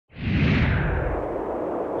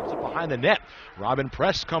behind the net. Robin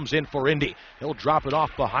Press comes in for Indy. He'll drop it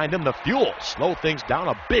off behind him. The Fuel slow things down.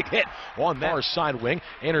 A big hit on that far side wing.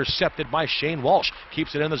 Intercepted by Shane Walsh.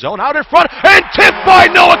 Keeps it in the zone. Out in front. And tipped by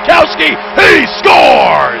Nowakowski. He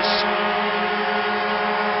scores!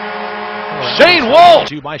 Shane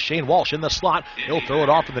Walsh! By Shane Walsh in the slot. He'll throw it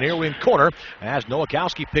off to the near wing corner. As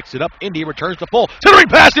Nowakowski picks it up, Indy returns the full. Centering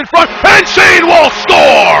pass in front. And Shane Walsh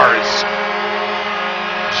scores!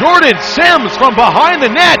 Jordan Sims from behind the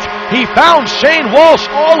net. He found Shane Walsh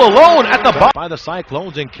all alone at the bottom by the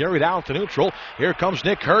Cyclones and carried out to neutral. Here comes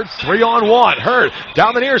Nick Hurd, 3-on-1. Hurd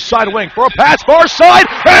down the near side wing for a pass far side,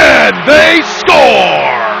 and they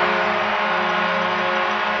score!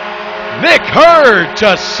 Nick Hurd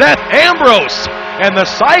to Seth Ambrose, and the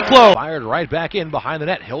Cyclones fired right back in behind the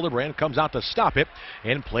net. Hildebrand comes out to stop it,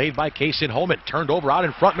 and played by Kaysen Holman. Turned over out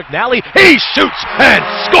in front, McNally. He shoots and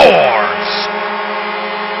scores!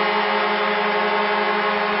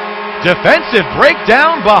 Defensive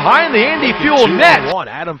breakdown behind the Indy Fuel net.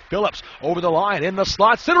 Adam Phillips over the line in the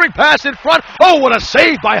slot. Centering pass in front. Oh, what a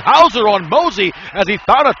save by Hauser on Mosey as he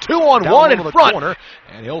found a 2-on-1 in front. Corner,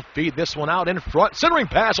 and he'll feed this one out in front. Centering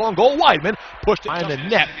pass on goal. Weidman pushed behind the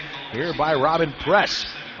net here by Robin Press.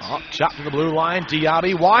 Up chopped to the blue line.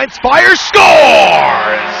 Diaby winds, fires,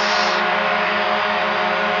 scores!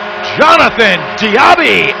 Jonathan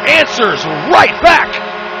Diaby answers right back.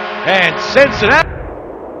 And Cincinnati